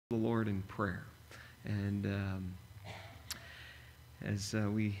the Lord in prayer. And as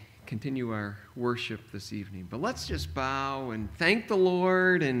we continue our worship this evening, but let's just bow and thank the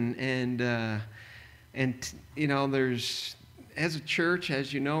Lord. And you know, there's, as a church,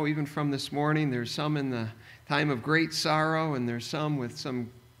 as you know, even from this morning, there's some in the time of great sorrow, and there's some with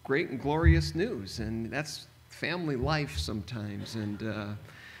some great and glorious news, and that's family life sometimes. And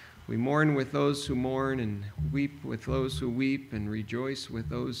we mourn with those who mourn, and weep with those who weep, and rejoice with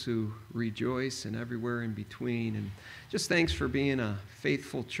those who rejoice, and everywhere in between. And just thanks for being a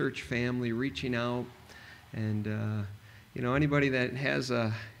faithful church family, reaching out. And, you know, anybody that has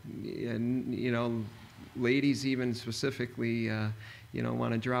you know, ladies even specifically, you know,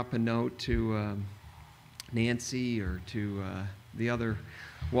 want to drop a note to Nancy or to the other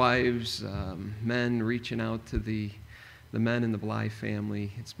wives, men reaching out to the men in the Bly family.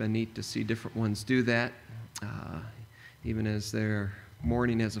 It's been neat to see different ones do that, even as they're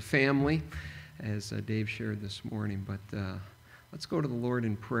mourning as a family, as Dave shared this morning. But let's go to the Lord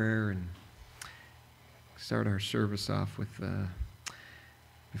in prayer and start our service off with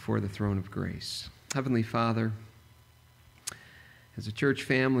before the throne of grace. Heavenly Father, as a church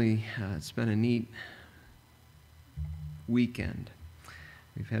family, it's been a neat weekend.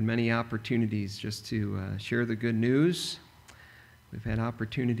 We've had many opportunities just to share the good news. We've had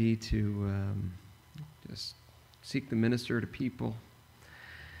opportunity to just seek to minister to people.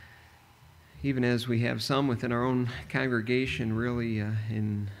 Even as we have some within our own congregation really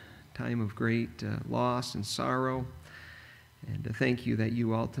in time of great loss and sorrow. And to thank you that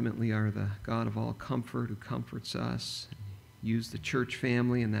you ultimately are the God of all comfort who comforts us. Use the church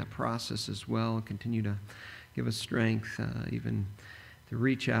family in that process as well, and continue to give us strength even to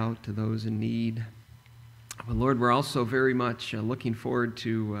reach out to those in need. But Lord, we're also very much looking forward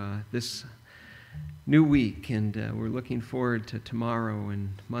to this new week, and we're looking forward to tomorrow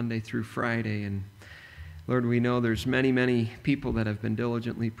and Monday through Friday. And Lord, we know there's many, many people that have been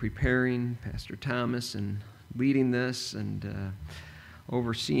diligently preparing, Pastor Thomas, and leading this and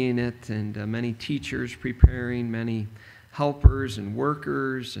overseeing it, and many teachers preparing, many helpers and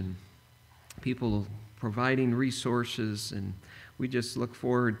workers, and people providing resources. And we just look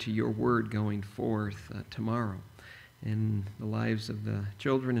forward to your word going forth tomorrow in the lives of the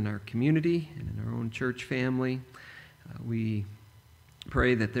children in our community and in our own church family. We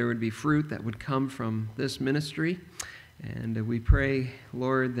pray that there would be fruit that would come from this ministry. And we pray,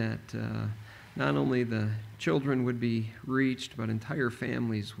 Lord, that not only the children would be reached, but entire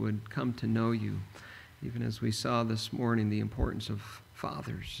families would come to know you, even as we saw this morning the importance of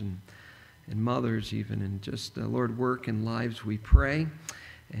fathers and mothers even, and just, Lord, work in lives, we pray,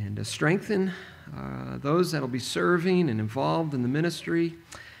 and strengthen those that will be serving and involved in the ministry,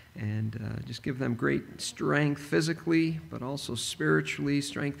 and just give them great strength physically, but also spiritually.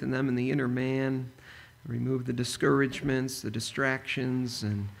 Strengthen them in the inner man, remove the discouragements, the distractions,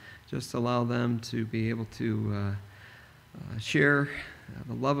 and just allow them to be able to share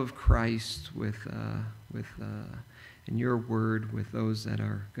the love of Christ with in your word with those that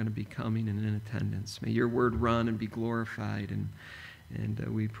are going to be coming and in attendance. May your word run and be glorified, and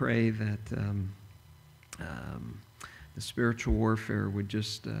we pray that the spiritual warfare would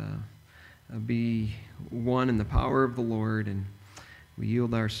just be won in the power of the Lord, and we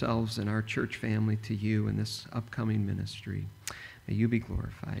yield ourselves and our church family to you in this upcoming ministry. May you be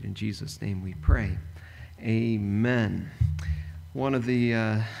glorified. In Jesus' name we pray. Amen. One of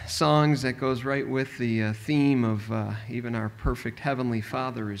the songs that goes right with the theme of even our perfect Heavenly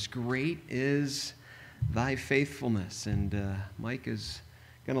Father is "Great is Thy Faithfulness." And Mike is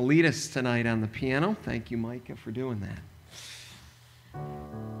going to lead us tonight on the piano. Thank you, Micah, for doing that.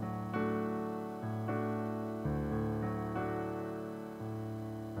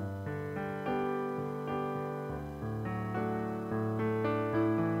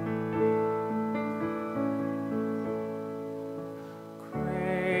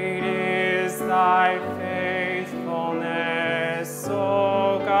 Thy faithfulness,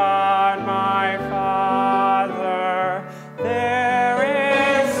 O God, my Father, there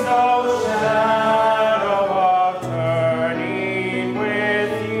is no shadow of turning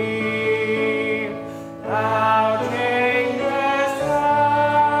with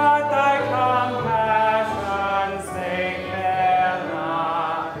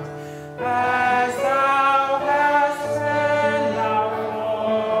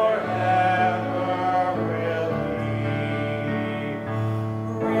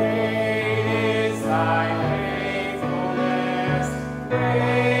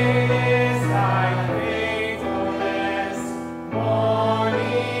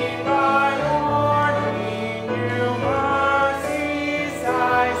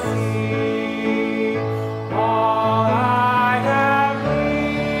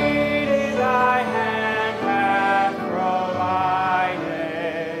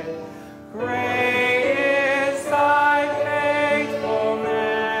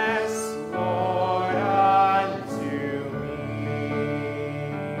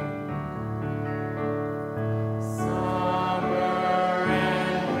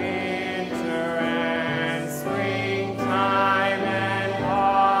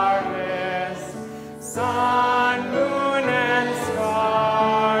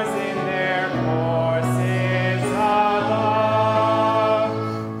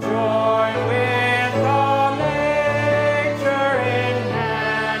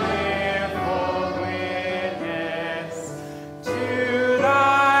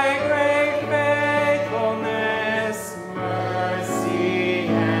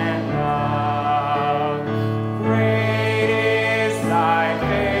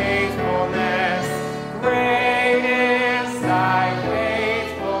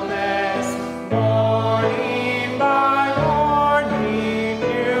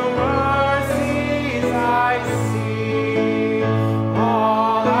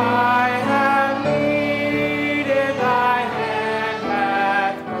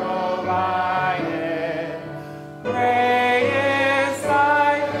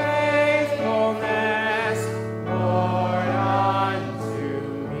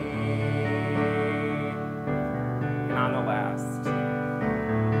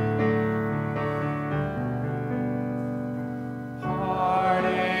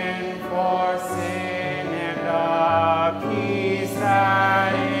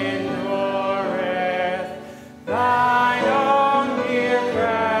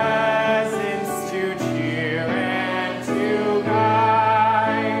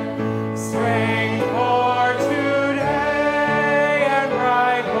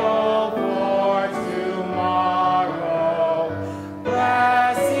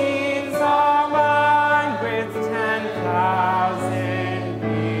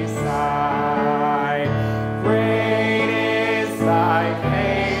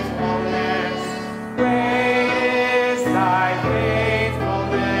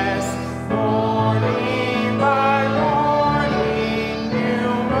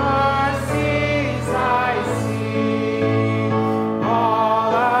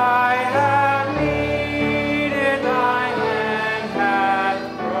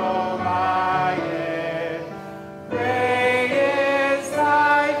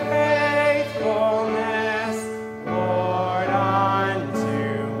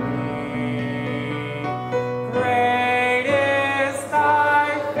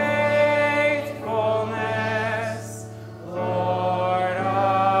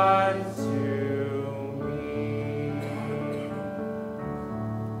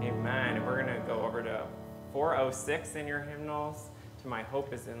In your hymnals, to my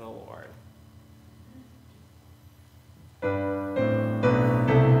hope is in the Lord.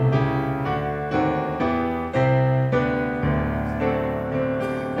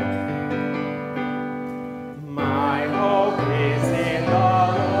 My hope is in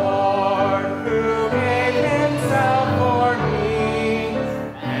the Lord, who gave himself for me,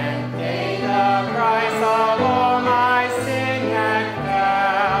 and paid the price of all my sin at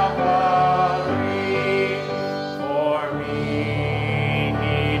Calvary. For me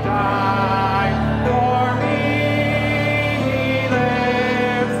he died, for me he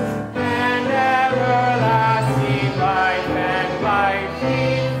lives, and everlasting life and life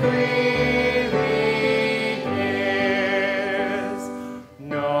he freely gives.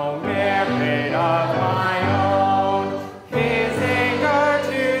 No merit of my own, his anger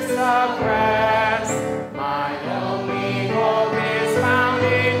to suppress. My only hope is found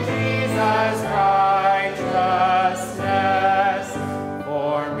in Jesus' righteousness.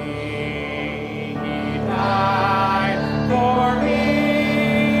 For me he died, for me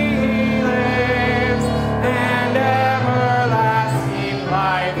he lives, and everlasting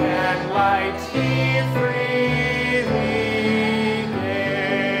life and light he freely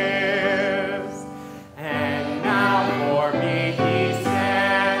gives. And now for me he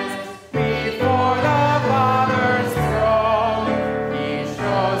stands before the Father's throne. He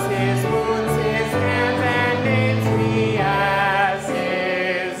shows his wounds, his hands, and names me as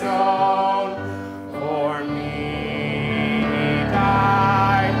his own. For me he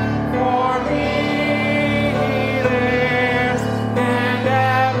died, for me he lives, and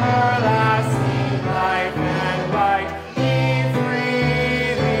everlasting life and light he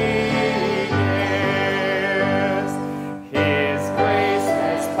freely gives. His grace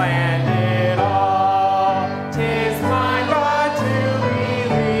has planned it all, 'tis mine but to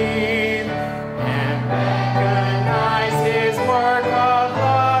believe, and recognize his work of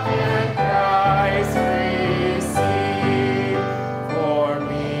love and Christ receive. For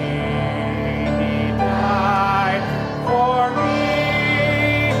me he died, for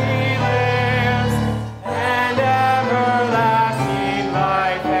me he lives, and everlasting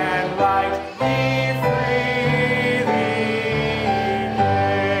life and light he freely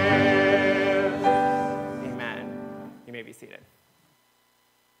gives. Amen. You may be seated.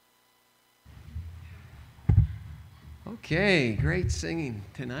 Okay, great singing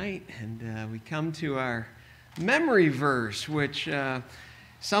tonight. And we come to our memory verse, which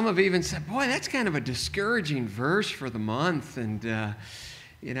some have even said, boy, that's kind of a discouraging verse for the month. And,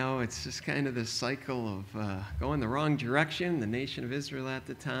 you know, it's just kind of this cycle of going the wrong direction, the nation of Israel at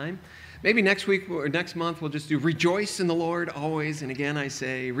the time. Maybe next week or next month we'll just do rejoice in the Lord always. And again, I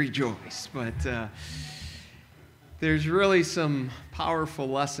say rejoice. But there's really some powerful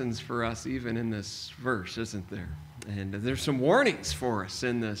lessons for us even in this verse, isn't there? And there's some warnings for us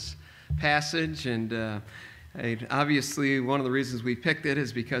in this passage. And obviously, one of the reasons we picked it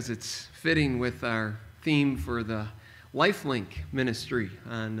is because it's fitting with our theme for the LifeLink ministry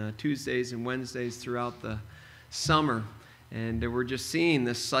on Tuesdays and Wednesdays throughout the summer. And we're just seeing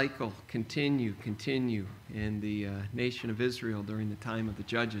this cycle continue in the nation of Israel during the time of the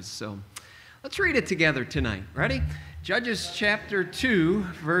Judges. So let's read it together tonight. Ready? Judges chapter 2,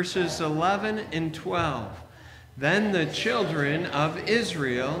 verses 11 and 12. Then the children of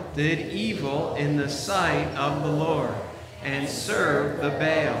Israel did evil in the sight of the Lord, and served the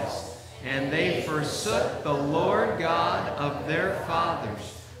Baals. And they forsook the Lord God of their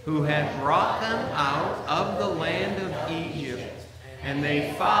fathers, who had brought them out of the land of Egypt. And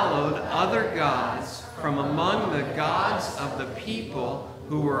they followed other gods from among the gods of the people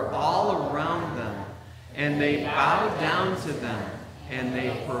who were all around them. And they bowed down to them, and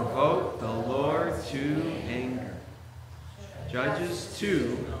they provoked the Lord to anger. Judges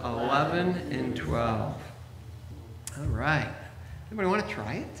 2, 11 and 12. All right. Anybody want to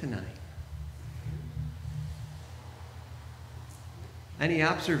try it tonight? Any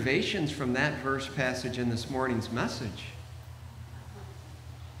observations from that verse passage in this morning's message?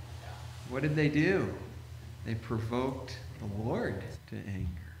 What did they do? They provoked the Lord to anger,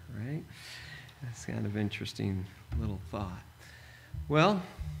 right? That's kind of interesting little thought. Well,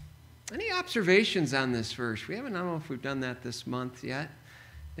 any observations on this verse? I don't know if we've done that this month yet.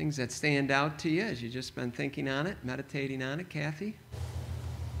 Things that stand out to you as you've just been thinking on it, meditating on it, Kathy?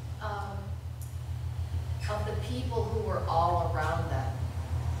 Of the people who were all around them,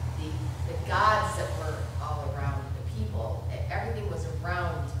 the gods that were all around the people, everything was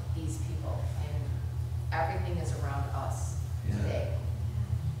around these people, and everything is around us today.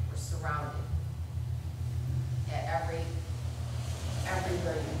 We're surrounded at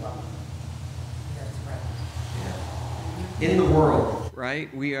everywhere you look. Yeah. In the world, right?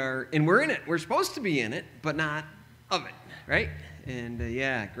 We're in it. We're supposed to be in it, but not of it, right? And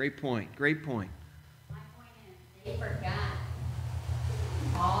yeah, great point. Great point. My point is, they forgot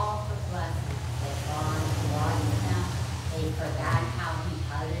all the blessings that God brought them. They forgot how He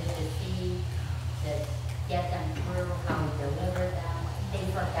parted the sea to get them through, how He delivered them. They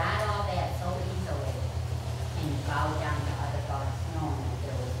forgot all that so easily and bowed down to other gods, knowing that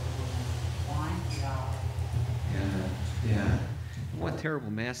there was only one God. Yeah. What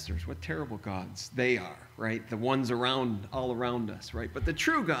terrible masters, what terrible gods they are, right? The ones all around us, right? But the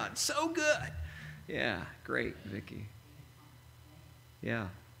true God, so good. Yeah, great, Vicki. Yeah.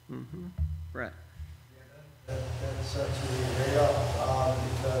 Mm-hmm. Brett. That's actually very up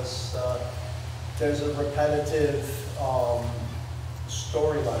because there's a repetitive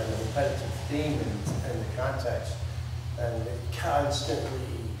storyline, a repetitive theme in the context, and they constantly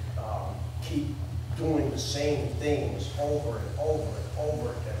keep doing the same things over and over and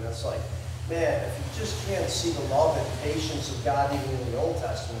over again. And it's like, man, if you just can't see the love and patience of God even in the Old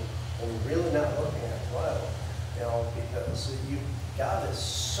Testament, then you're really not looking at the Bible, because God is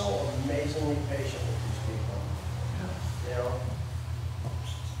so amazingly patient with these people.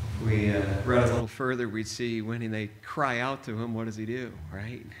 If we read a little further, we'd see when they cry out to Him, what does He do,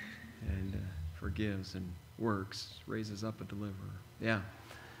 right? And forgives and works, raises up a deliverer. Yeah,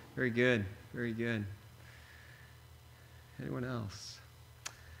 very good, very good. Anyone else?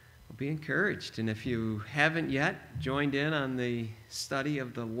 Well, be encouraged. And if you haven't yet joined in on the study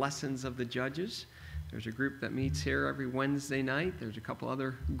of the lessons of the judges, there's a group that meets here every Wednesday night. There's a couple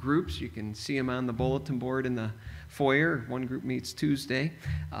other groups. You can see them on the bulletin board in the foyer. One group meets Tuesday.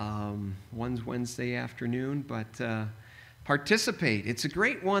 One's Wednesday afternoon. But participate. It's a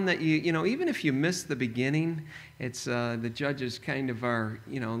great one that even if you miss the beginning, it's the judges kind of are,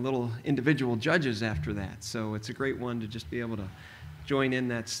 little individual judges after that. So it's a great one to just be able to join in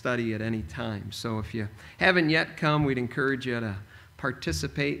that study at any time. So if you haven't yet come, we'd encourage you to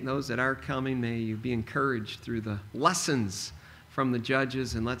participate. And those that are coming, may you be encouraged through the lessons from the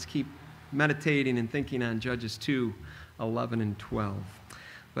judges. And let's keep meditating and thinking on Judges 2, 11 and 12.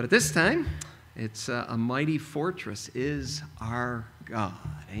 But at this time, it's a mighty fortress is our God.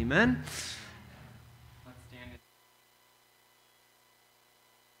 Amen.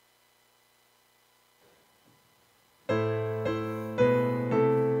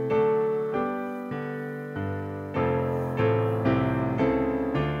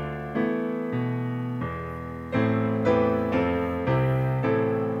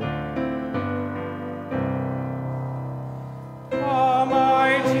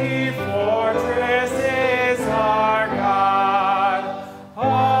 Almighty fortress is our God.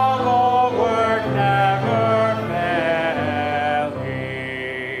 All the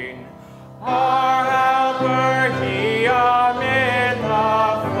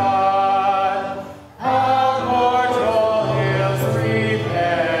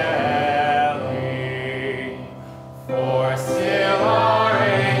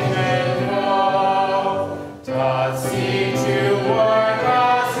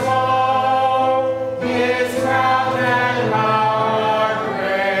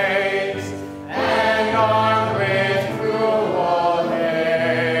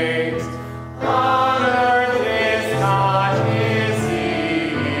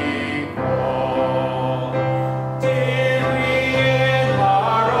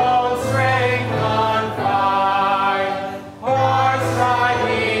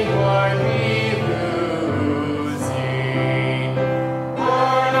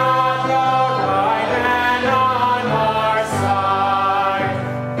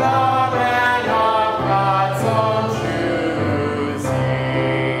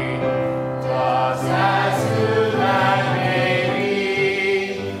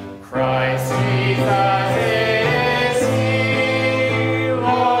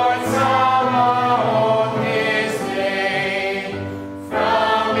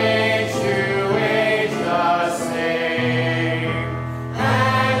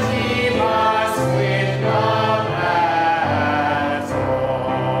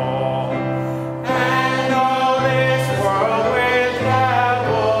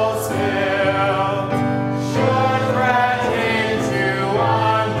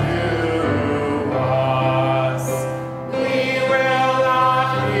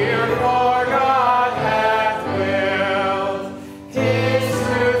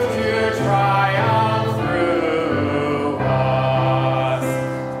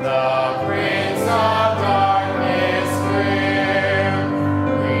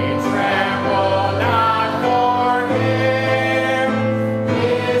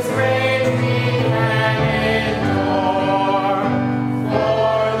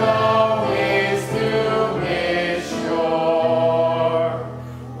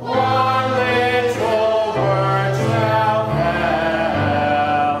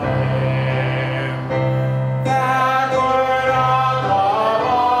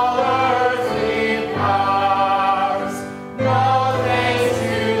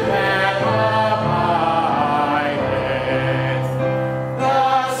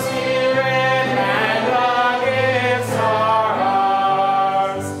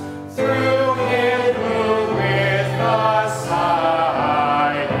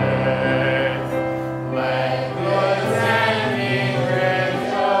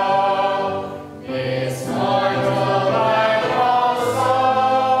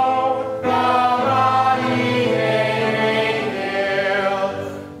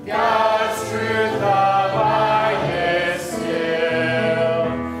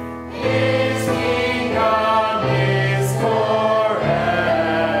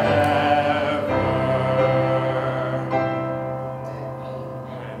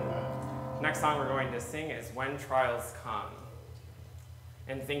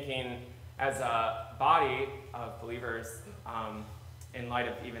and thinking as a body of believers, in light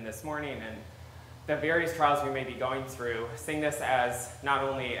of even this morning and the various trials we may be going through, seeing this as not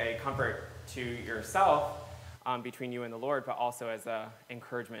only a comfort to yourself between you and the Lord, but also as an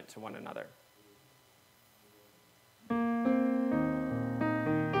encouragement to one another.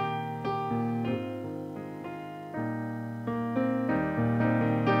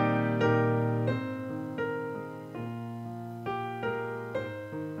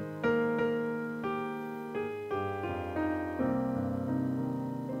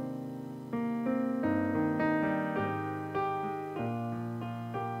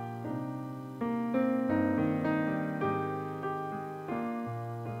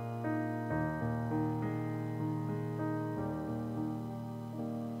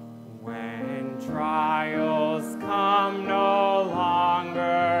 Trials come, no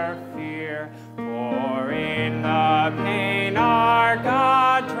longer fear, for in the pain our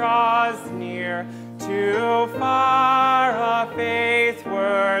God draws near. Too far a faith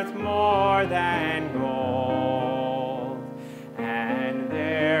worth more than gold, and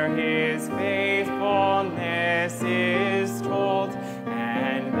there his faithfulness is told,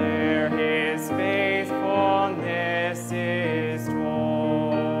 and there his faithfulness is told.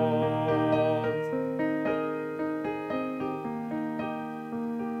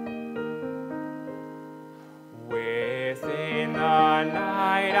 Within the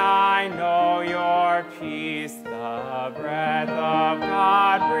night I know your peace, the breath of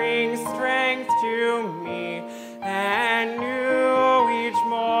God brings strength to me, and new each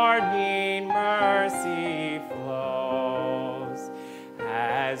morning mercy flows,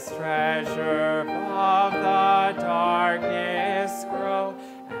 as treasure of the darkness grow,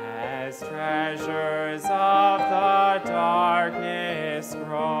 as treasures of the darkness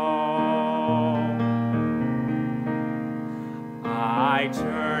grow. I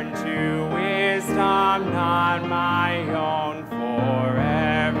turn to wisdom, not my own, for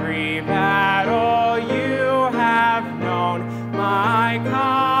every battle you have known. My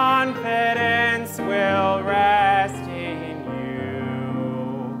confidence will rest in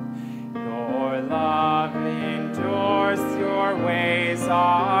you. Your love endures, your ways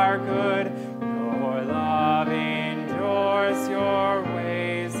are good. Your love endures, your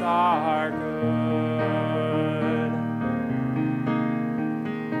ways are good.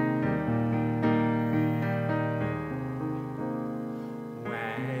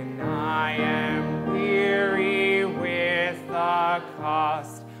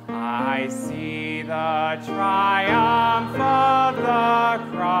 Cost, I see the triumph of the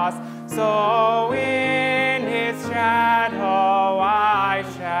cross, so in its shadow I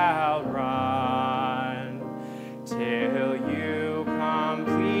shall run, till you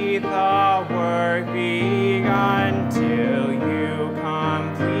complete the work begun, till you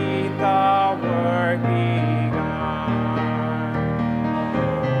complete the work begun.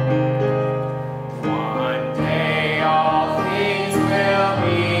 One day all things will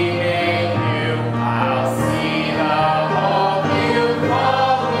be made new. I'll see the hope you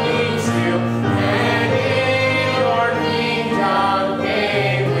called me to, and in your kingdom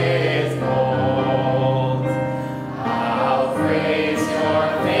paved with gold, I'll praise your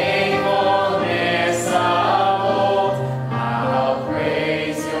faithfulness of old. I'll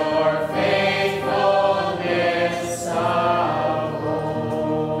praise your faithfulness of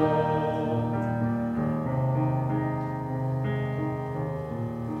old.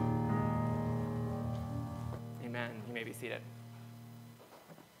 Amen. You may be seated.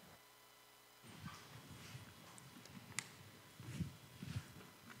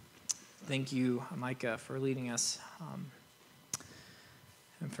 Thank you, Micah, for leading us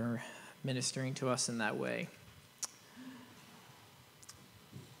and for ministering to us in that way.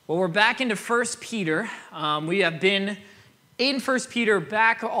 Well, we're back into 1 Peter. We have been in 1 Peter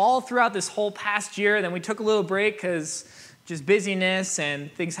back all throughout this whole past year. Then we took a little break because just busyness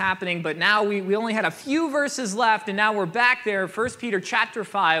and things happening. But now we only had a few verses left, and now we're back there. 1 Peter chapter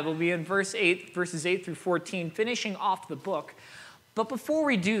 5 will be in verses 8 through 14, finishing off the book. But before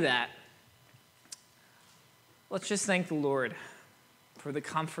we do that, let's just thank the Lord for the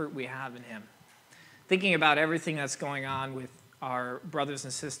comfort we have in him. Thinking about everything that's going on with our brothers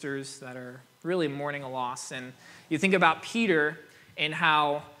and sisters that are really mourning a loss. And you think about Peter and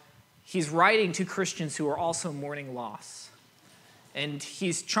how he's writing to Christians who are also mourning loss. And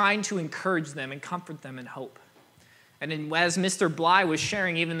he's trying to encourage them and comfort them in hope. And as Mr. Bly was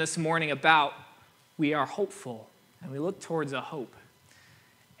sharing even this morning about we are hopeful and we look towards a hope,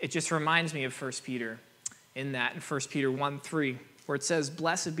 it just reminds me of 1 Peter in 1 Peter 1:3, where it says,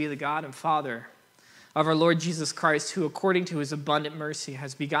 "Blessed be the God and Father of our Lord Jesus Christ, who according to his abundant mercy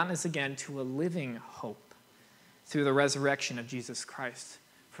has begotten us again to a living hope through the resurrection of Jesus Christ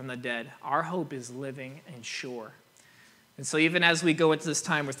from the dead. Our hope is living and sure. And so even as we go into this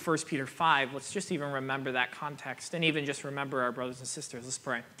time with 1 Peter 5, let's just even remember that context and even just remember our brothers and sisters. Let's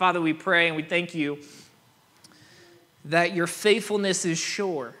pray. Father, we pray and we thank you that your faithfulness is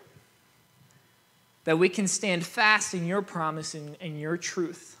sure, that we can stand fast in your promise and your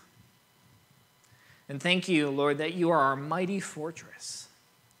truth. And thank you, Lord, that you are our mighty fortress,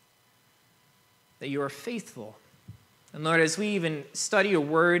 that you are faithful. And Lord, as we even study your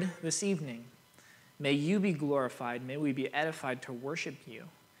word this evening, may you be glorified. May we be edified to worship you,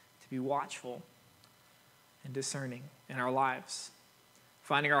 to be watchful and discerning in our lives,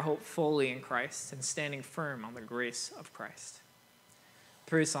 finding our hope fully in Christ and standing firm on the grace of Christ.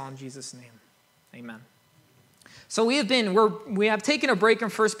 Praise all in Jesus' name. Amen. So we have taken a break in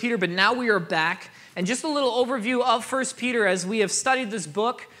 1 Peter, but now we are back. And just a little overview of 1 Peter as we have studied this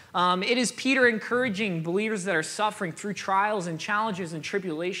book. It is Peter encouraging believers that are suffering through trials and challenges and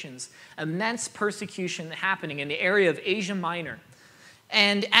tribulations, immense persecution happening in the area of Asia Minor.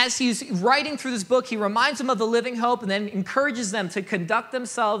 And as he's writing through this book, he reminds them of the living hope and then encourages them to conduct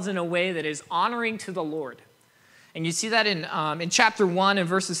themselves in a way that is honoring to the Lord. And you see that in chapter 1 and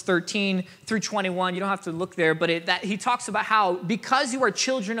verses 13 through 21. You don't have to look there, but he talks about how because you are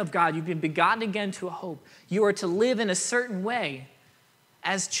children of God, you've been begotten again to a hope. You are to live in a certain way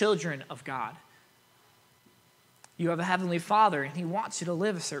as children of God. You have a heavenly Father, and he wants you to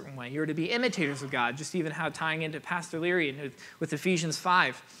live a certain way. You're to be imitators of God, just even how tying into Pastor Leary and with Ephesians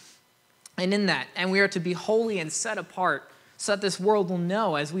 5. And in that, and we are to be holy and set apart so that this world will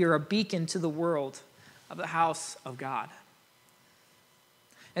know as we are a beacon to the world of the house of God.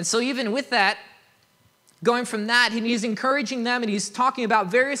 And so even with that, going from that, he's encouraging them and he's talking about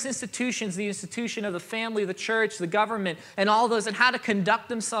various institutions, the institution of the family, the church, the government, and all those, and how to conduct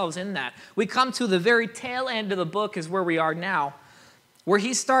themselves in that. We come to the very tail end of the book is where we are now, where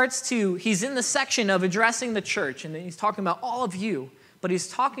he's in the section of addressing the church, and he's talking about all of you, but he's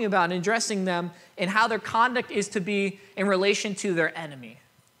talking about addressing them and how their conduct is to be in relation to their enemy.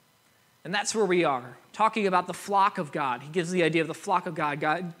 And that's where we are, talking about the flock of God. He gives the idea of the flock of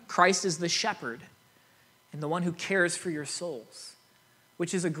God. Christ is the shepherd and the one who cares for your souls,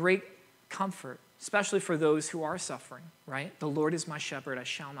 which is a great comfort, especially for those who are suffering, right? The Lord is my shepherd, I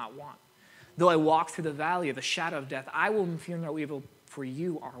shall not want. Though I walk through the valley of the shadow of death, I will fear no evil, for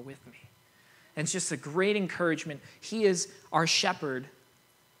you are with me. And it's just a great encouragement. He is our shepherd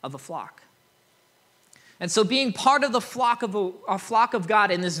of the flock. And so being part of the flock of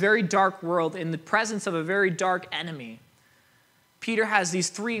God in this very dark world, in the presence of a very dark enemy, Peter has these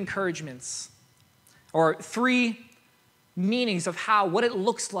three encouragements, or three meanings of what it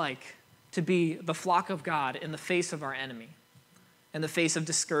looks like to be the flock of God in the face of our enemy, in the face of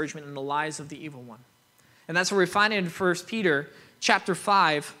discouragement and the lies of the evil one. And that's where we find it in 1 Peter chapter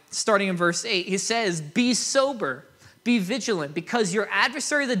 5, starting in verse 8. He says, "Be sober, be vigilant, because your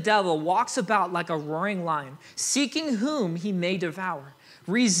adversary the devil walks about like a roaring lion, seeking whom he may devour.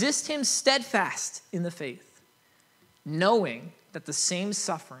 Resist him steadfast in the faith, knowing that the same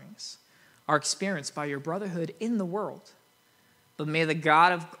sufferings are experienced by your brotherhood in the world. But may the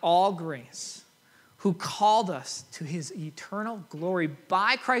God of all grace, who called us to his eternal glory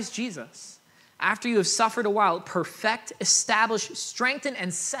by Christ Jesus, after you have suffered a while, perfect, establish, strengthen,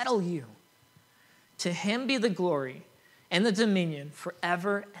 and settle you. To him be the glory and the dominion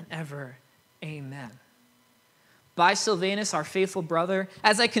forever and ever. Amen. By Silvanus, our faithful brother,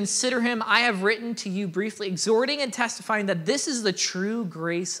 as I consider him, I have written to you briefly, exhorting and testifying that this is the true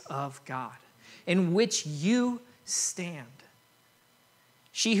grace of God, in which you stand.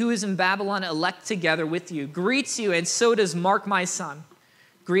 She who is in Babylon, elect together with you, greets you, and so does Mark, my son.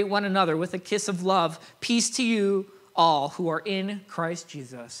 Greet one another with a kiss of love. Peace to you all who are in Christ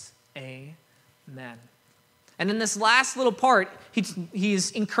Jesus. Amen. And in this last little part,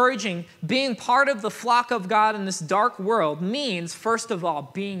 he's encouraging being part of the flock of God in this dark world means, first of all,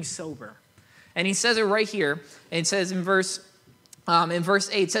 being sober. And he says it right here. And it says in verse 8,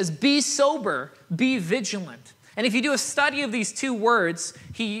 it says, be sober, be vigilant. And if you do a study of these two words,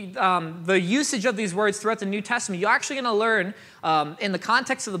 the usage of these words throughout the New Testament, you're actually going to learn in the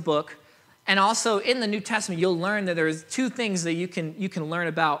context of the book, and also in the New Testament, you'll learn that there's two things that you can learn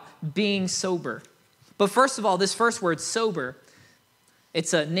about being sober. But first of all, this first word, sober,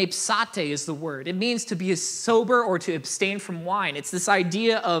 it's a nepsate is the word. It means to be sober or to abstain from wine. It's this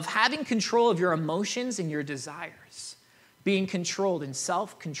idea of having control of your emotions and your desires, being controlled and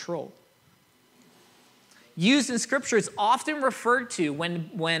self-controlled. used in Scripture. It's often referred to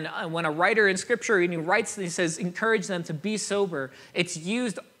when a writer in Scripture, and he writes, he says, encourage them to be sober. It's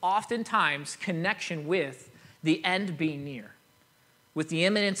used oftentimes connection with the end being near, with the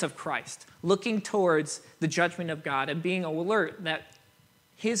imminence of Christ, looking towards the judgment of God and being alert that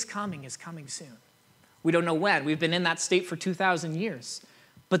his coming is coming soon. We don't know when. We've been in that state for 2,000 years.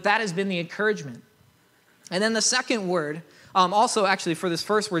 But that has been the encouragement. And then the second word, also actually for this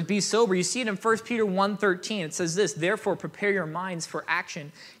first word, be sober, you see it in 1 Peter 1:13. It says this, therefore prepare your minds for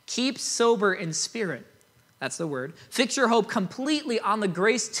action. Keep sober in spirit. That's the word. Fix your hope completely on the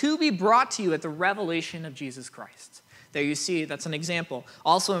grace to be brought to you at the revelation of Jesus Christ. There you see, that's an example.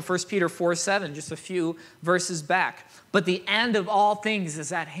 Also in 1 Peter 4:7, just a few verses back. But the end of all things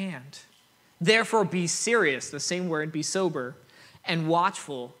is at hand. Therefore be serious, the same word, be sober, and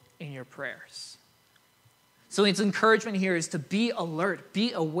watchful in your prayers. So its encouragement here is to be alert,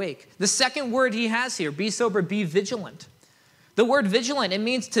 be awake. The second word he has here, be sober, be vigilant. The word vigilant, it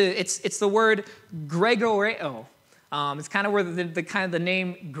means it's the word gregoreo. It's kind of where the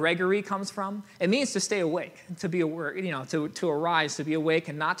name Gregory comes from. It means to stay awake, to be aware, to arise, to be awake,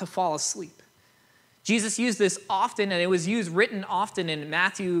 and not to fall asleep. Jesus used this often, and it was written often in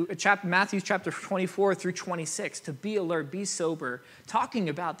Matthew chapter 24 through 26, to be alert, be sober, talking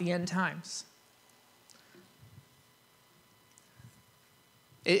about the end times.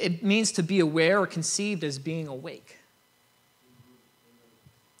 It means to be aware or conceived as being awake.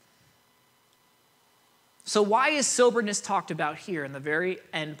 So why is soberness talked about here in the very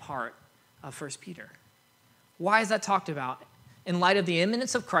end part of 1 Peter? Why is that talked about? In light of the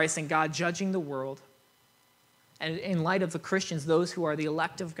imminence of Christ and God judging the world, and in light of the Christians, those who are the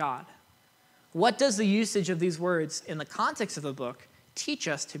elect of God. What does the usage of these words in the context of the book teach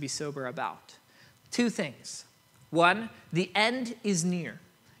us to be sober about? Two things. One, the end is near.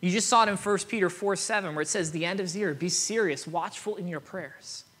 You just saw it in 1 Peter 4:7 where it says the end is near. Be serious, watchful in your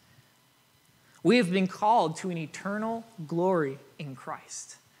prayers. We have been called to an eternal glory in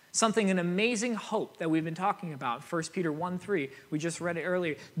Christ. An amazing hope that we've been talking about. 1 Peter 1:3, we just read it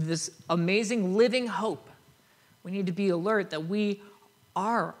earlier. This amazing living hope. We need to be alert that we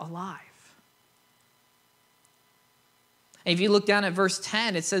are alive. And if you look down at verse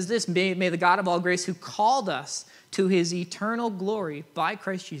 10, it says this, may the God of all grace who called us to his eternal glory by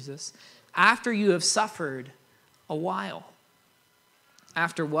Christ Jesus, after you have suffered a while.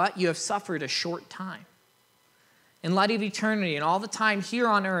 After what? You have suffered a short time. In light of eternity and all the time here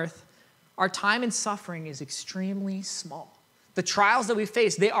on earth, our time in suffering is extremely small. The trials that we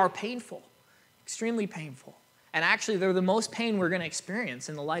face, they are painful, extremely painful. And actually, they're the most pain we're going to experience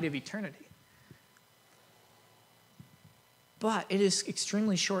in the light of eternity. But it is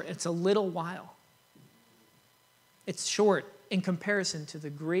extremely short. It's a little while. It's short in comparison to the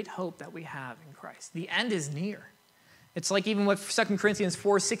great hope that we have in Christ. The end is near. It's like even what 2 Corinthians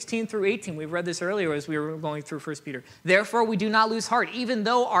 4:16 through 18. We read this earlier as we were going through 1 Peter. Therefore, we do not lose heart. Even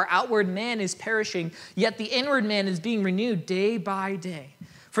though our outward man is perishing, yet the inward man is being renewed day by day.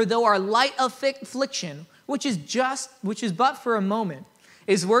 For though our light affliction, which is but for a moment,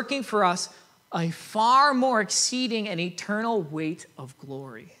 is working for us a far more exceeding and eternal weight of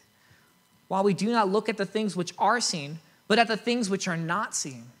glory. While we do not look at the things which are seen, but at the things which are not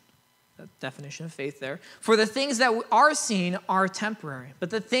seen. The definition of faith there. For the things that are seen are temporary, but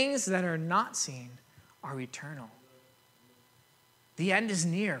the things that are not seen are eternal. The end is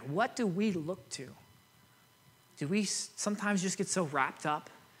near. What do we look to? Do we sometimes just get so wrapped up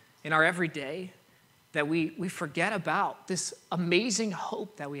in our everyday that we forget about this amazing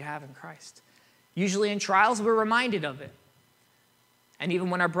hope that we have in Christ? Usually in trials, we're reminded of it. And even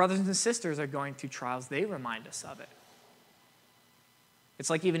when our brothers and sisters are going through trials, they remind us of it. It's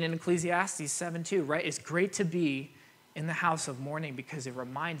like even in Ecclesiastes 7:2, right? It's great to be in the house of mourning because it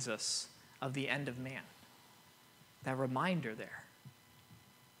reminds us of the end of man. That reminder there.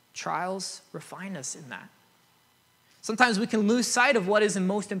 Trials refine us in that. Sometimes we can lose sight of what is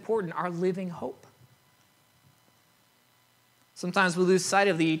most important, our living hope. Sometimes we lose sight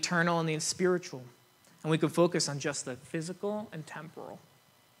of the eternal and the spiritual, and we can focus on just the physical and temporal.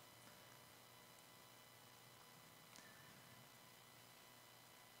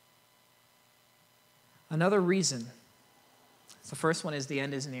 Another reason, the first one is the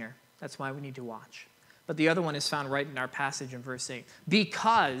end is near. That's why we need to watch. But the other one is found right in our passage in verse 8.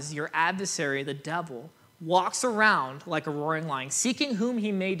 Because your adversary, the devil, walks around like a roaring lion, seeking whom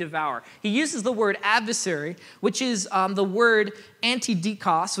he may devour. He uses the word adversary, which is the word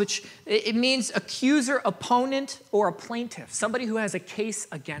antidikos, which it means accuser, opponent, or a plaintiff, somebody who has a case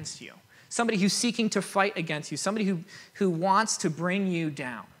against you, somebody who's seeking to fight against you, somebody who wants to bring you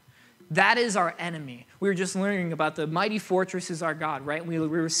down. That is our enemy. We were just learning about the mighty fortress is our God, right? We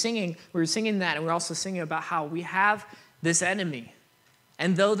were singing that, and we're also singing about how we have this enemy.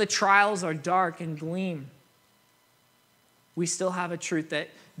 And though the trials are dark and gleam, we still have a truth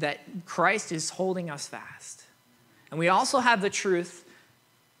that Christ is holding us fast. And we also have the truth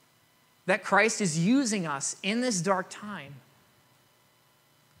that Christ is using us in this dark time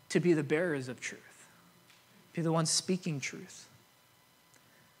to be the bearers of truth, be the ones speaking truth.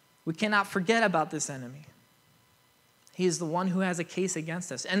 We cannot forget about this enemy. He is the one who has a case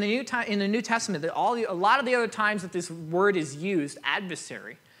against us. And in the New Testament, a lot of the other times that this word is used,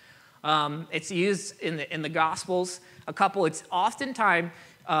 adversary, it's used in the Gospels. It's oftentimes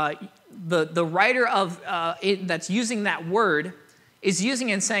the writer of that's using that word is using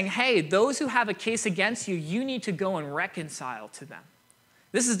it and saying, hey, those who have a case against you, you need to go and reconcile to them.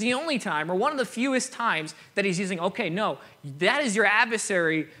 This is the only time, or one of the fewest times, that he's using, okay, no, that is your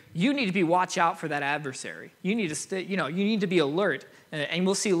adversary. You need to be watch out for that adversary. You need to you need to be alert. And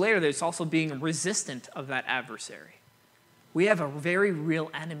we'll see later that it's also being resistant of that adversary. We have a very real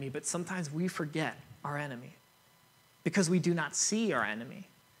enemy, but sometimes we forget our enemy because we do not see our enemy.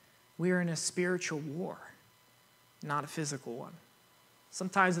 We are in a spiritual war, not a physical one.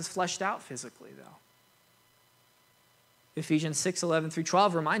 Sometimes it's fleshed out physically, though. Ephesians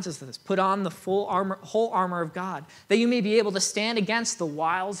 6:11-12 reminds us of this. Put on the whole armor of God, that you may be able to stand against the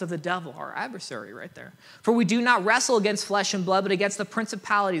wiles of the devil, our adversary right there. For we do not wrestle against flesh and blood, but against the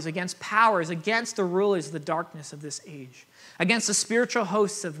principalities, against powers, against the rulers of the darkness of this age, against the spiritual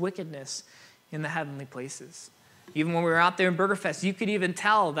hosts of wickedness in the heavenly places. Even when we were out there in Burgerfest, you could even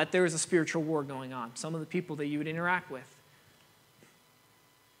tell that there was a spiritual war going on. Some of the people that you would interact with.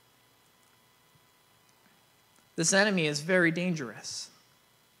 This enemy is very dangerous.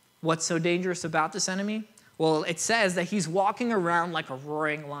 What's so dangerous about this enemy? Well, it says that he's walking around like a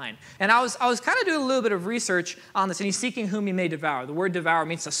roaring lion. And I was kind of doing a little bit of research on this, and he's seeking whom he may devour. The word devour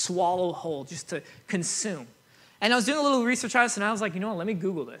means to swallow whole, just to consume. And I was doing a little research on this, and I was like, you know what, let me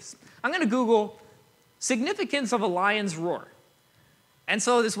Google this. I'm going to Google significance of a lion's roar. And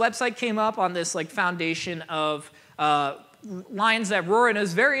so this website came up on this foundation of lions that roar, and it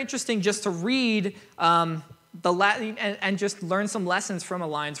was very interesting just to read and just learn some lessons from a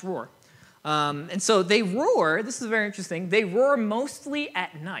lion's roar. And so they roar, this is very interesting, they roar mostly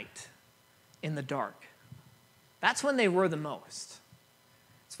at night in the dark. That's when they roar the most.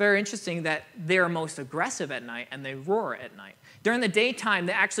 It's very interesting that they're most aggressive at night and they roar at night. During the daytime,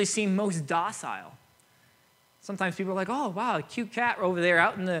 they actually seem most docile. Sometimes people are like, oh, wow, a cute cat over there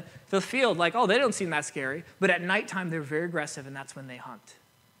out in the field. Like, oh, they don't seem that scary. But at nighttime, they're very aggressive, and that's when they hunt.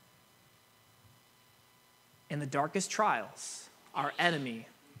 In the darkest trials, our enemy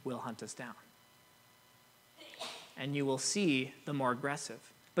will hunt us down. And you will see the more aggressive.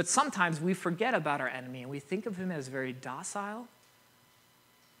 But sometimes we forget about our enemy, and we think of him as very docile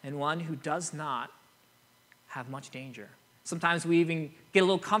and one who does not have much danger. Sometimes we even get a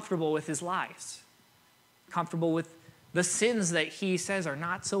little comfortable with his lies, comfortable with the sins that he says are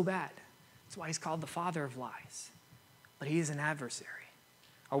not so bad. That's why he's called the father of lies. But he is an adversary.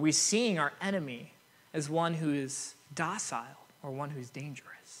 Are we seeing our enemy as one who is docile or one who's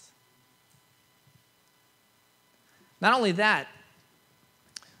dangerous? Not only that,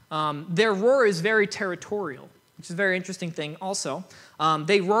 their roar is very territorial, which is a very interesting thing also.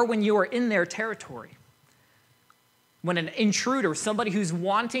 They roar when you are in their territory. When an intruder, somebody who's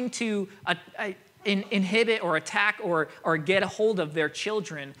wanting to inhibit or attack or get a hold of their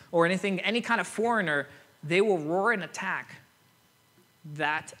children or any kind of foreigner, they will roar and attack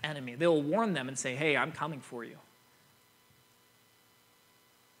that enemy. They will warn them and say, hey, I'm coming for you.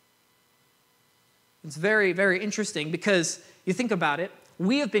 It's very, very interesting because you think about it,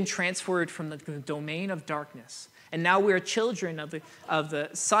 we have been transferred from the domain of darkness. And now we are children of the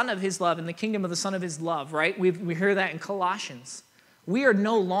Son of his love and the kingdom of the Son of his love, right? We hear that in Colossians. We are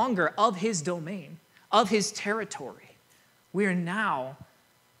no longer of his domain, of his territory. We are now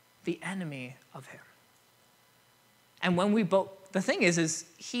the enemy of him. And when the thing is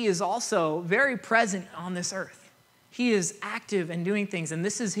he is also very present on this earth. He is active and doing things, and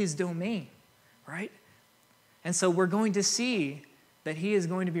this is his domain, right? And so we're going to see that he is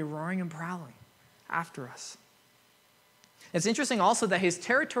going to be roaring and prowling after us. It's interesting also that his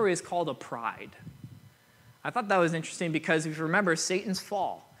territory is called a pride. I thought that was interesting because if you remember Satan's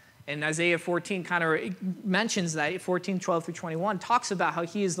fall, and Isaiah 14 kind of mentions that, 14:12-21, talks about how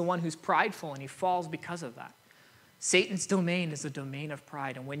he is the one who's prideful and he falls because of that. Satan's domain is a domain of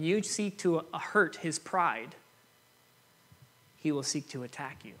pride, and when you seek to hurt his pride, he will seek to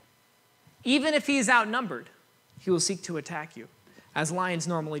attack you. Even if he is outnumbered, he will seek to attack you. as lions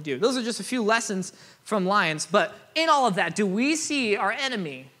normally do. Those are just a few lessons from lions. But in all of that, do we see our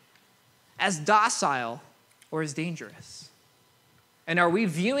enemy as docile or as dangerous? And are we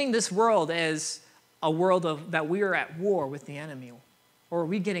viewing this world as a world that we are at war with the enemy? Or are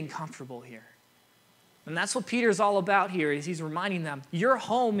we getting comfortable here? And that's what Peter's all about here, is he's reminding them, your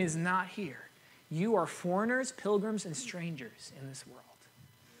home is not here. You are foreigners, pilgrims, and strangers in this world.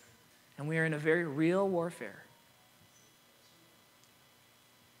 And we are in a very real warfare.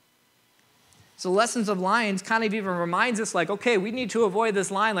 So lessons of lions kind of even reminds us like, okay, we need to avoid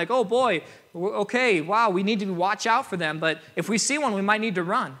this lion. Like, oh boy, okay, wow, we need to watch out for them. But if we see one, we might need to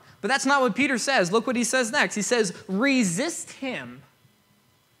run. But that's not what Peter says. Look what he says next. He says, resist him,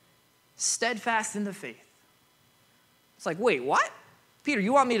 steadfast in the faith. It's like, wait, what? Peter,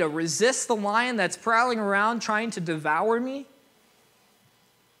 you want me to resist the lion that's prowling around trying to devour me?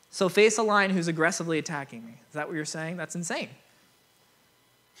 So face a lion who's aggressively attacking me. Is that what you're saying? That's insane.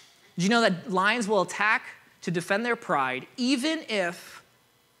 Did you know that lions will attack to defend their pride even if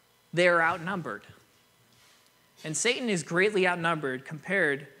they're outnumbered? And Satan is greatly outnumbered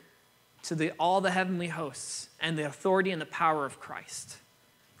compared to all the heavenly hosts and the authority and the power of Christ.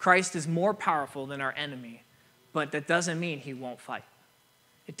 Christ is more powerful than our enemy, but that doesn't mean he won't fight.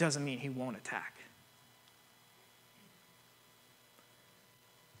 It doesn't mean he won't attack.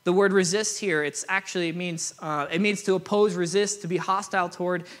 The word resist here, it means to oppose, resist, to be hostile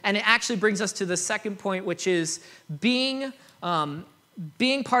toward, and it actually brings us to the second point, which is being part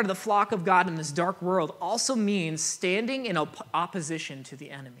of the flock of God in this dark world also means standing in opposition to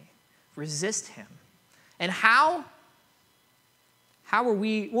the enemy. Resist him. And how are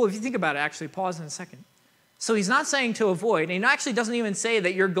we, well, if you think about it, actually, pause in a second. So he's not saying to avoid, and he actually doesn't even say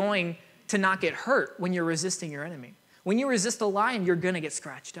that you're going to not get hurt when you're resisting your enemy. When you resist a lion, you're going to get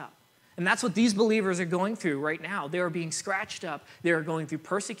scratched up. And that's what these believers are going through right now. They are being scratched up. They are going through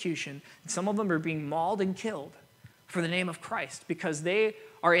persecution. And some of them are being mauled and killed for the name of Christ because they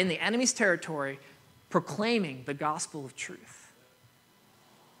are in the enemy's territory proclaiming the gospel of truth.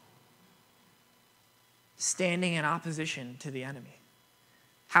 Standing in opposition to the enemy.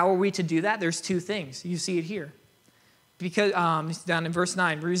 How are we to do that? There's two things. You see it here. Because down in verse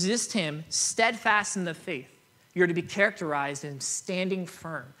 9, resist him steadfast in the faith. You're to be characterized in standing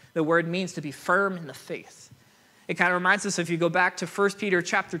firm. The word means to be firm in the faith. It kind of reminds us, if you go back to 1 Peter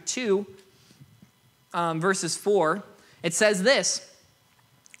chapter 2, verses 4, it says this.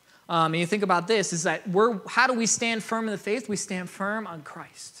 And you think about this, is that how do we stand firm in the faith? We stand firm on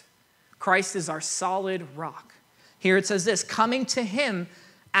Christ. Christ is our solid rock. Here it says this, coming to him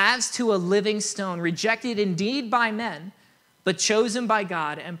as to a living stone, rejected indeed by men, but chosen by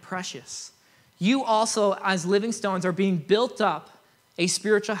God and precious. You also, as living stones, are being built up a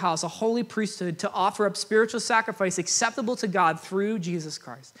spiritual house, a holy priesthood, to offer up spiritual sacrifice acceptable to God through Jesus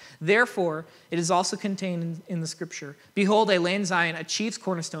Christ. Therefore, it is also contained in the scripture, behold, I lay in Zion a chief's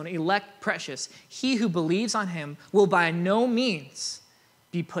cornerstone, elect precious. He who believes on him will by no means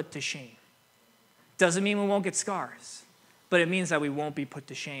be put to shame. Doesn't mean we won't get scars, but it means that we won't be put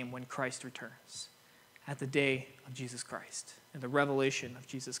to shame when Christ returns at the day of Jesus Christ and the revelation of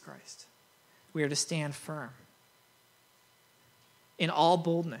Jesus Christ. We are to stand firm in all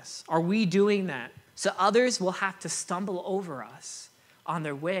boldness. Are we doing that? So others will have to stumble over us on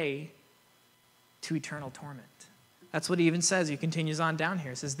their way to eternal torment. That's what he even says. He continues on down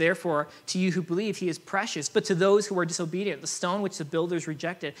here. It says, therefore, to you who believe, he is precious. But to those who are disobedient, the stone which the builders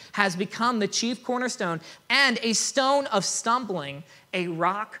rejected has become the chief cornerstone and a stone of stumbling, a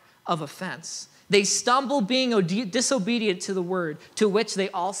rock of offense. They stumble being disobedient to the word to which they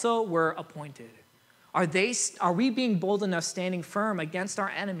also were appointed. Are we being bold enough standing firm against our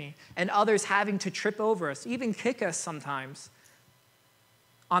enemy and others having to trip over us, even kick us sometimes,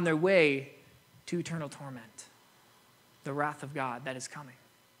 on their way to eternal torment, the wrath of God that is coming?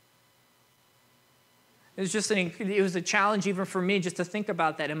 It was a challenge even for me just to think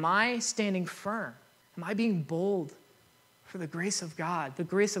about that. Am I standing firm? Am I being bold for the grace of God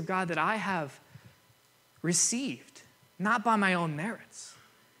that I have received, not by my own merits,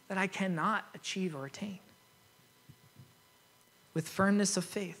 that I cannot achieve or attain? With firmness of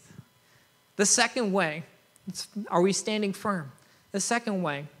faith. The second way, are we standing firm? The second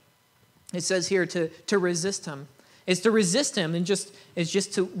way, it says here to resist him, is to resist him and just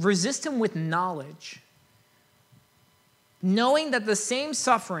to resist him with knowledge. Knowing that the same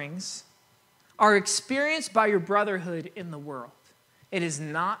sufferings are experienced by your brotherhood in the world. It is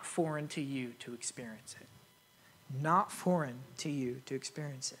not foreign to you to experience it. Not foreign to you to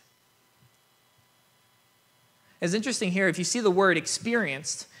experience it. It's interesting here, if you see the word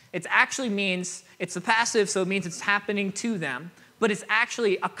experienced, it actually means, it's the passive, so it means it's happening to them. but it's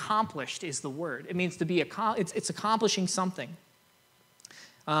actually accomplished is the word. It means to be, it's accomplishing something.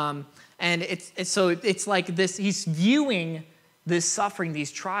 And it's like this, he's viewing this suffering,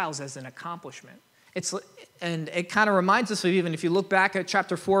 these trials as an accomplishment. And it kind of reminds us of, even if you look back at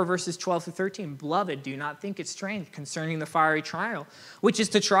chapter 4, verses 12 through 13, beloved, do not think it strange concerning the fiery trial, which is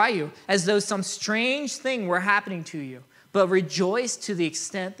to try you, as though some strange thing were happening to you. But rejoice to the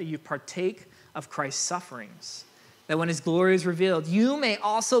extent that you partake of Christ's sufferings, that when his glory is revealed, you may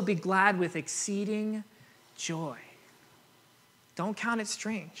also be glad with exceeding joy. Don't count it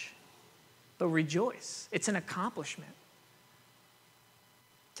strange, but rejoice. It's an accomplishment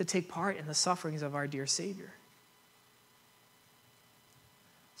to take part in the sufferings of our dear Savior.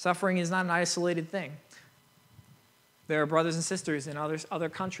 Suffering is not an isolated thing. There are brothers and sisters in other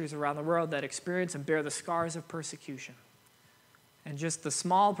countries around the world that experience and bear the scars of persecution. And just the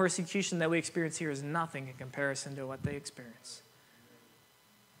small persecution that we experience here is nothing in comparison to what they experience.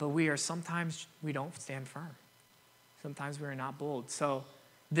 But sometimes we don't stand firm. Sometimes we are not bold. So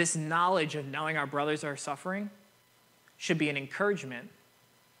this knowledge of knowing our brothers are suffering should be an encouragement,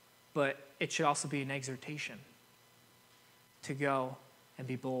 but it should also be an exhortation to go and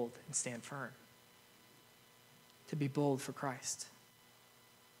be bold and stand firm. To be bold for Christ.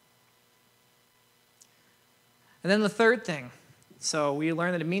 And then the third thing, so we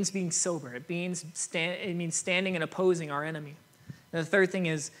learn that it means being sober. It means standing and opposing our enemy. And the third thing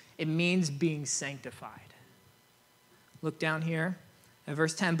is it means being sanctified. Look down here at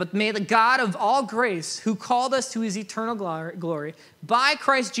verse 10. But may the God of all grace, who called us to his eternal glory, by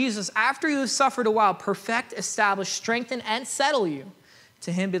Christ Jesus, after you have suffered a while, perfect, establish, strengthen, and settle you.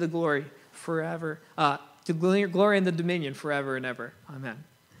 To him be the glory forever, to glory and the dominion forever and ever. Amen.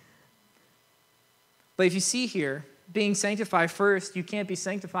 But if you see here, being sanctified first, you can't be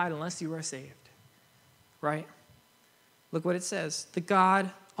sanctified unless you are saved. Right? Look what it says. The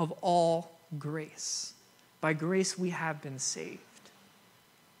God of all grace. By grace we have been saved.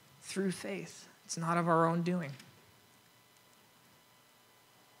 Through faith. It's not of our own doing.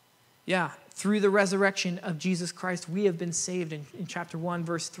 Yeah, through the resurrection of Jesus Christ, we have been saved in chapter 1,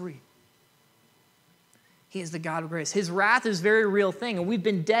 verse 3. He is the God of grace. His wrath is a very real thing, and we've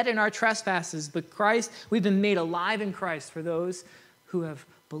been dead in our trespasses, but we've been made alive in Christ for those who have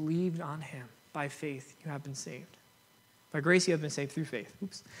believed on him. By faith, you have been saved. By grace, you have been saved through faith.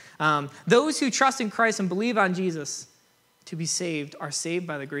 Those who trust in Christ and believe on Jesus to be saved are saved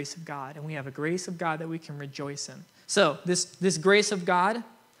by the grace of God, and we have a grace of God that we can rejoice in. So, this grace of God,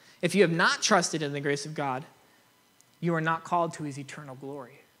 if you have not trusted in the grace of God, you are not called to his eternal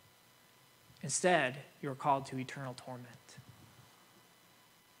glory. Instead, you are called to eternal torment.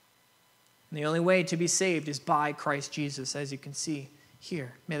 And the only way to be saved is by Christ Jesus, as you can see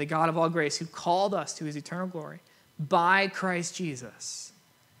here. May the God of all grace, who called us to his eternal glory, by Christ Jesus.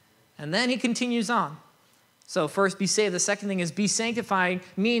 And then he continues on. So first, be saved. The second thing is be sanctified,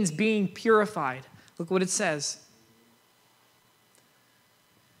 means being purified. Look what it says.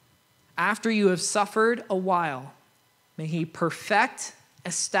 After you have suffered a while, may he perfect,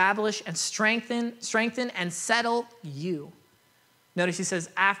 establish, and strengthen, and settle you. Notice he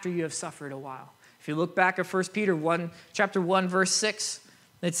says, after you have suffered a while. If you look back at 1 Peter 1, chapter 1, verse 6,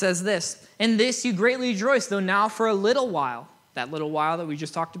 it says this, in this you greatly rejoice, though now for a little while, that little while that we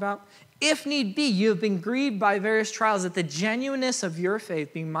just talked about, if need be, you have been grieved by various trials, that the genuineness of your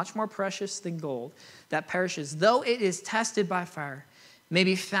faith, being much more precious than gold that perishes, though it is tested by fire, may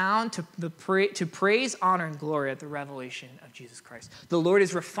be found to praise, honor, and glory at the revelation of Jesus Christ. The Lord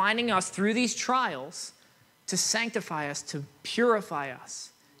is refining us through these trials to sanctify us, to purify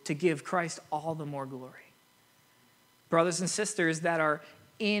us, to give Christ all the more glory. Brothers and sisters that are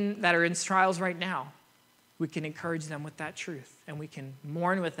in trials right now, we can encourage them with that truth, and we can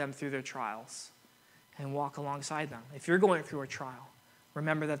mourn with them through their trials and walk alongside them. If you're going through a trial,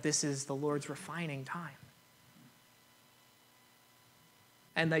 remember that this is the Lord's refining time.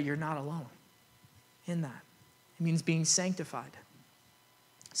 And that you're not alone in that. It means being sanctified.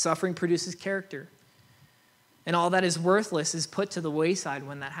 Suffering produces character. And all that is worthless is put to the wayside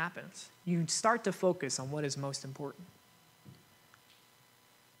when that happens. You start to focus on what is most important.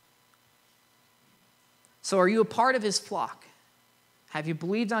 So are you a part of his flock? Have you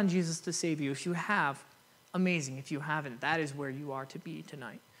believed on Jesus to save you? If you have, amazing. If you haven't, that is where you are to be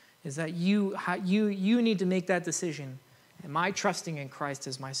tonight. Is that you need to make that decision. Am I trusting in Christ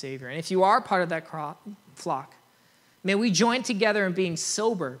as my Savior? And if you are part of that flock, may we join together in being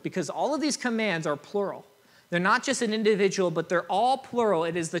sober, because all of these commands are plural. They're not just an individual, but they're all plural.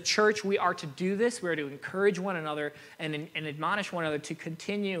 It is the church. We are to do this. We are to encourage one another and admonish one another to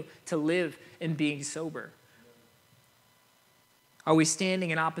continue to live in being sober. Are we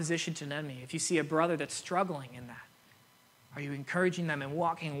standing in opposition to an enemy? If you see a brother that's struggling in that, are you encouraging them and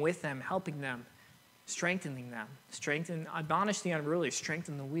walking with them, helping them, strengthening them? Admonish the unruly,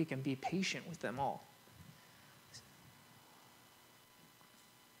 strengthen the weak, and be patient with them all.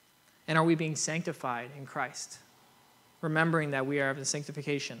 And are we being sanctified in Christ? Remembering that we are of the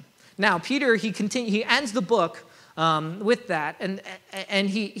sanctification. Now, Peter, he ends the book with that, and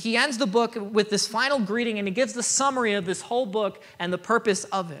he ends the book with this final greeting, and he gives the summary of this whole book and the purpose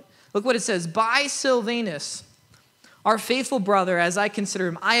of it. Look what it says. By Silvanus, our faithful brother, as I consider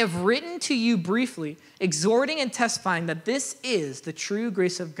him, I have written to you briefly, exhorting and testifying that this is the true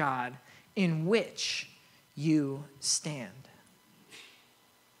grace of God in which you stand.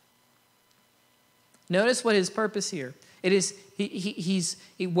 Notice what his purpose here. It is,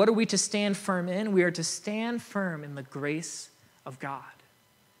 what are we to stand firm in? We are to stand firm in the grace of God.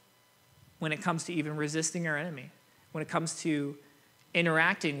 When it comes to even resisting our enemy, when it comes to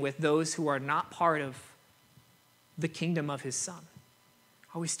interacting with those who are not part of the kingdom of his Son.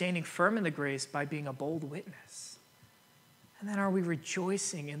 Are we standing firm in the grace by being a bold witness? And then are we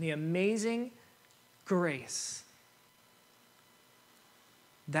rejoicing in the amazing grace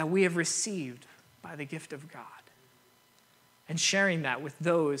that we have received by the gift of God, and sharing that with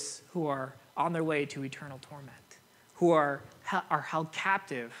those who are on their way to eternal torment, who are held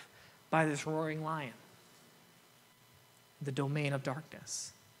captive by this roaring lion, the domain of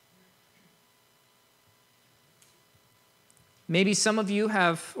darkness? Maybe some of you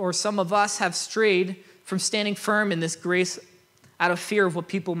have, or some of us have strayed from standing firm in this grace out of fear of what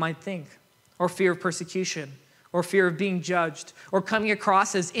people might think, or fear of persecution, or fear of being judged, or coming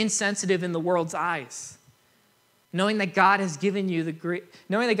across as insensitive in the world's eyes. Knowing that God has given you the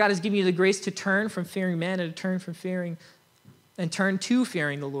grace to turn from fearing man and to turn to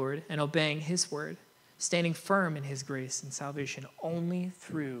fearing the Lord and obeying his word, standing firm in his grace and salvation only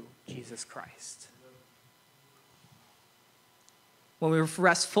through Jesus Christ. When we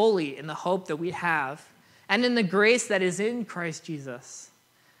rest fully in the hope that we have and in the grace that is in Christ Jesus,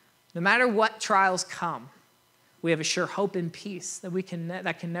 no matter what trials come, we have a sure hope and peace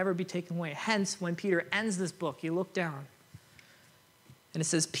that can never be taken away. Hence, when Peter ends this book, you look down, and it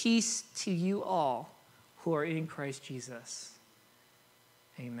says, "Peace to you all who are in Christ Jesus."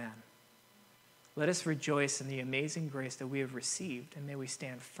 Amen. Let us rejoice in the amazing grace that we have received, and may we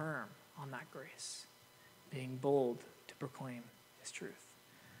stand firm on that grace, being bold to proclaim his truth.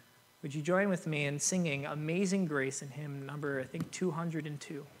 Would you join with me in singing Amazing Grace in hymn number, I think,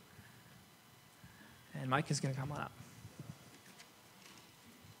 202? And Mike is going to come on up.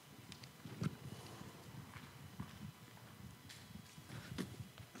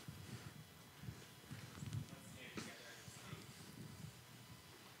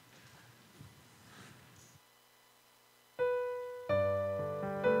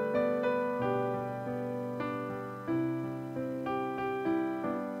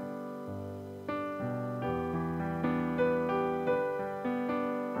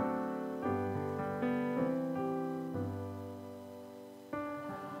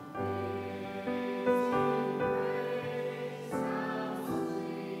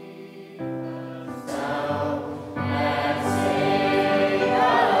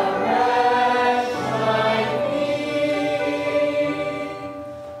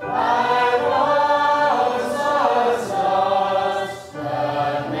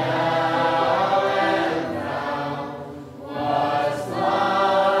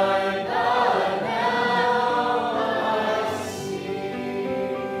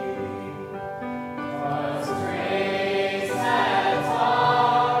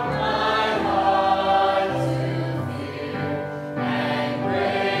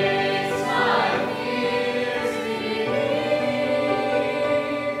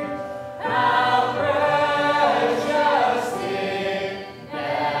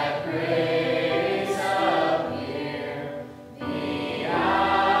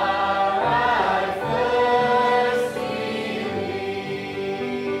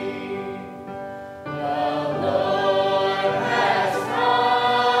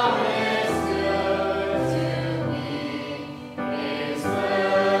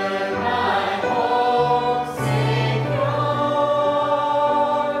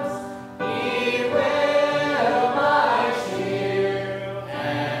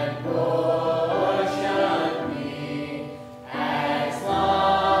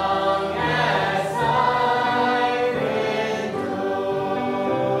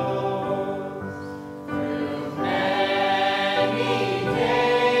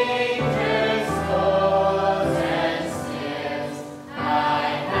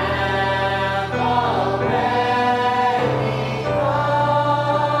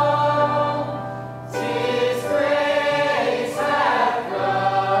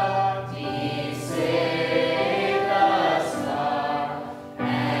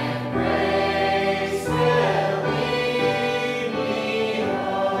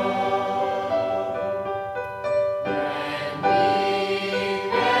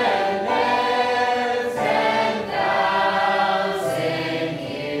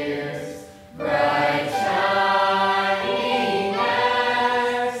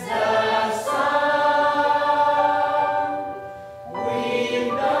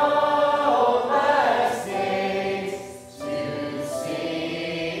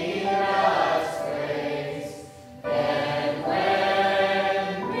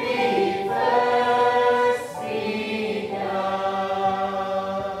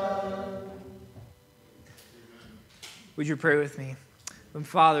 you pray with me? And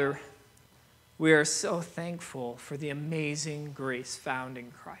Father, we are so thankful for the amazing grace found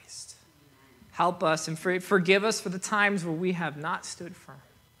in Christ. Help us and forgive us for the times where we have not stood firm.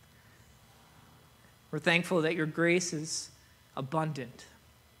 We're thankful that your grace is abundant.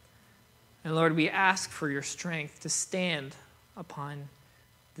 And Lord, we ask for your strength to stand upon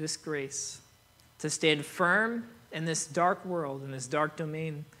this grace, to stand firm in this dark world, in this dark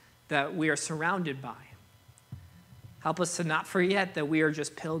domain that we are surrounded by. Help us to not forget that we are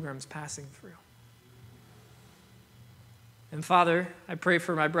just pilgrims passing through. And Father, I pray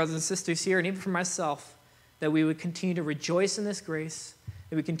for my brothers and sisters here, and even for myself, that we would continue to rejoice in this grace,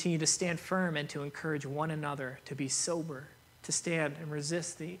 that we continue to stand firm and to encourage one another to be sober, to stand and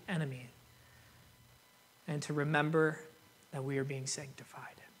resist the enemy, and to remember that we are being sanctified.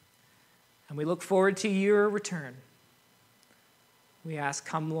 And we look forward to your return. We ask,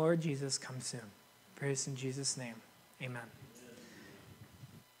 come Lord Jesus, come soon. Praise in Jesus' name. Amen.